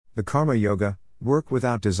The Karma Yoga, work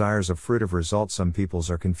without desires of fruit of results. Some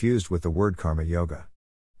peoples are confused with the word Karma Yoga.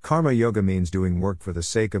 Karma Yoga means doing work for the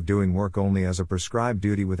sake of doing work only as a prescribed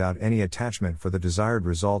duty without any attachment for the desired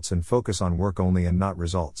results and focus on work only and not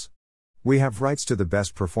results. We have rights to the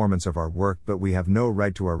best performance of our work, but we have no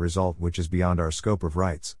right to our result, which is beyond our scope of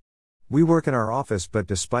rights. We work in our office, but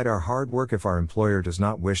despite our hard work, if our employer does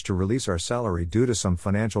not wish to release our salary due to some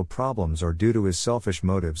financial problems or due to his selfish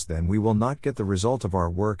motives, then we will not get the result of our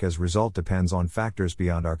work, as result depends on factors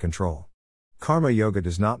beyond our control. Karma Yoga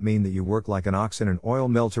does not mean that you work like an ox in an oil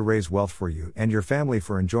mill to raise wealth for you and your family,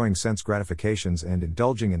 for enjoying sense gratifications and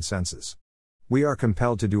indulging in senses. We are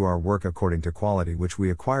compelled to do our work according to quality which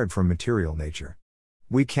we acquired from material nature.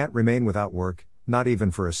 We can't remain without work, not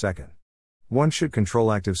even for a second. One should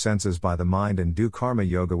control active senses by the mind and do Karma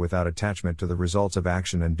Yoga without attachment to the results of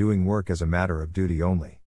action and doing work as a matter of duty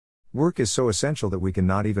only. Work is so essential that we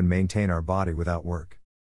cannot even maintain our body without work.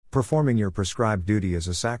 Performing your prescribed duty is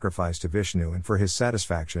a sacrifice to Vishnu and for his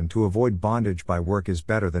satisfaction. To avoid bondage by work is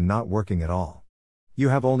better than not working at all. You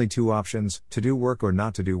have only two options, to do work or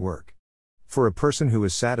not to do work. For a person who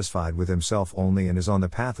is satisfied with himself only and is on the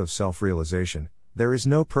path of self-realization, there is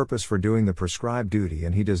no purpose for doing the prescribed duty,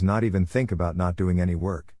 and he does not even think about not doing any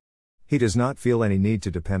work. He does not feel any need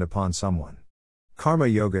to depend upon someone. Karma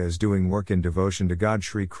Yoga is doing work in devotion to God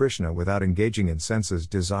Sri Krishna without engaging in senses,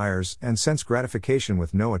 desires, and sense gratification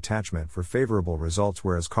with no attachment for favorable results,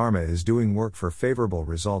 whereas karma is doing work for favorable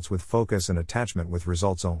results with focus and attachment with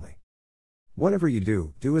results only. Whatever you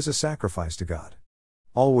do, do as a sacrifice to God.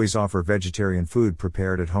 Always offer vegetarian food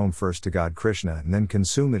prepared at home first to God Krishna and then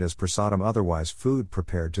consume it as prasadam. Otherwise, food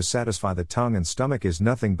prepared to satisfy the tongue and stomach is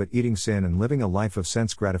nothing but eating sin and living a life of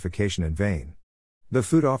sense gratification in vain. The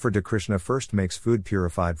food offered to Krishna first makes food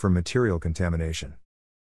purified from material contamination.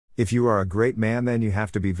 If you are a great man, then you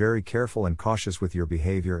have to be very careful and cautious with your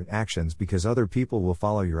behavior and actions, because other people will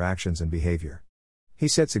follow your actions and behavior. He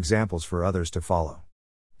sets examples for others to follow.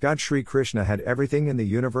 God Sri Krishna had everything in the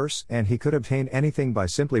universe and he could obtain anything by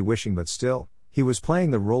simply wishing, but still, he was playing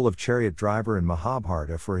the role of chariot driver in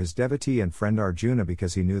Mahabharata for his devotee and friend Arjuna,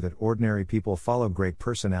 because he knew that ordinary people follow great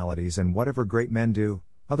personalities and whatever great men do,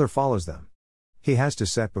 other follows them. He has to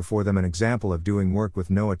set before them an example of doing work with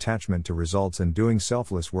no attachment to results and doing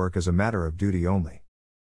selfless work as a matter of duty only.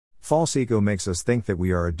 False ego makes us think that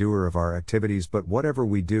we are a doer of our activities, but whatever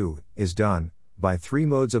we do, is done, by three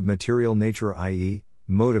modes of material nature, i.e.,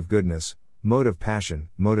 mode of goodness, mode of passion,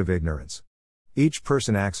 mode of ignorance. Each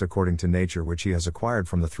person acts according to nature which he has acquired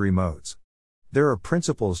from the three modes. There are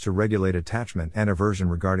principles to regulate attachment and aversion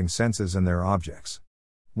regarding senses and their objects.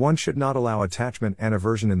 One should not allow attachment and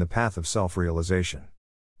aversion in the path of self-realization.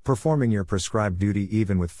 Performing your prescribed duty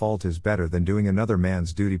even with fault is better than doing another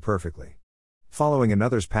man's duty perfectly. Following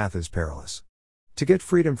another's path is perilous. To get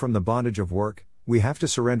freedom from the bondage of work, we have to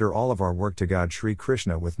surrender all of our work to God Sri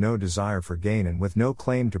Krishna with no desire for gain and with no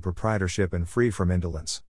claim to proprietorship and free from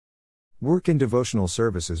indolence. Work in devotional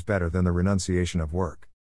service is better than the renunciation of work.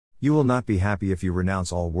 You will not be happy if you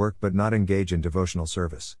renounce all work but not engage in devotional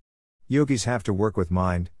service. Yogis have to work with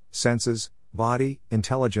mind, senses, body,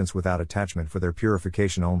 intelligence without attachment for their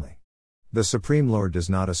purification only. The Supreme Lord does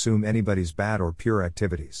not assume anybody's bad or pure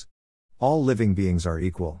activities. All living beings are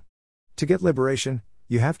equal. To get liberation,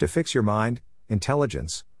 you have to fix your mind,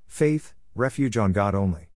 intelligence, faith, refuge on God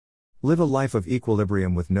only. Live a life of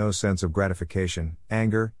equilibrium with no sense of gratification,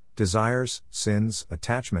 anger, desires, sins,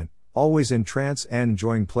 attachment, always in trance and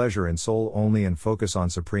enjoying pleasure in soul only, and focus on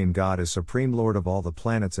Supreme God as Supreme Lord of all the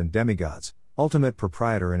planets and demigods, ultimate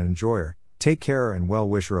proprietor and enjoyer, take care and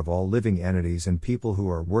well-wisher of all living entities and people who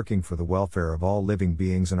are working for the welfare of all living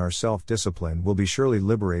beings, and our self-discipline will be surely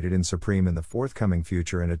liberated in Supreme in the forthcoming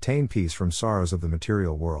future and attain peace from sorrows of the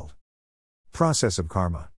material world. Process of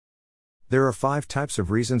karma. There are 5 types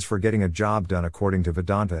of reasons for getting a job done according to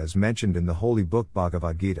Vedanta as mentioned in the holy book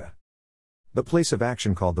Bhagavad Gita. The place of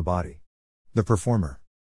action called the body. The performer.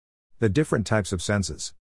 The different types of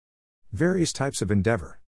senses. Various types of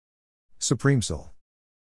endeavor. Supreme Soul.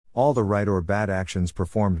 All the right or bad actions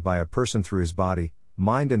performed by a person through his body,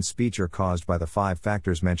 mind and speech are caused by the 5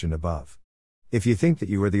 factors mentioned above. If you think that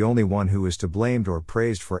you are the only one who is to blamed or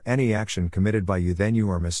praised for any action committed by you, then you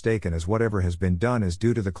are mistaken, as whatever has been done is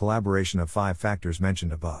due to the collaboration of 5 factors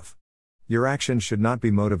mentioned above. Your actions should not be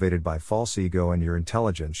motivated by false ego, and your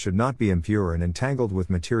intelligence should not be impure and entangled with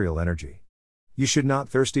material energy. You should not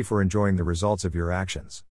thirsty for enjoying the results of your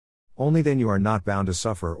actions. Only then you are not bound to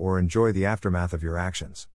suffer or enjoy the aftermath of your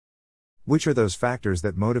actions. Which are those factors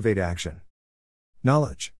that motivate action?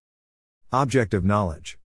 Knowledge. Object of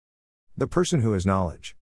knowledge. The person who has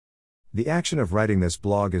knowledge. The action of writing this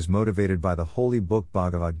blog is motivated by the holy book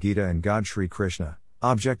Bhagavad Gita and God Sri Krishna,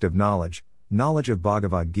 object of knowledge, knowledge of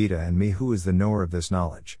Bhagavad Gita, and me who is the knower of this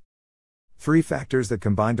knowledge. 3 factors that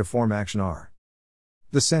combine to form action are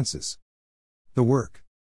the senses, the work,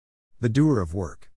 the doer of work.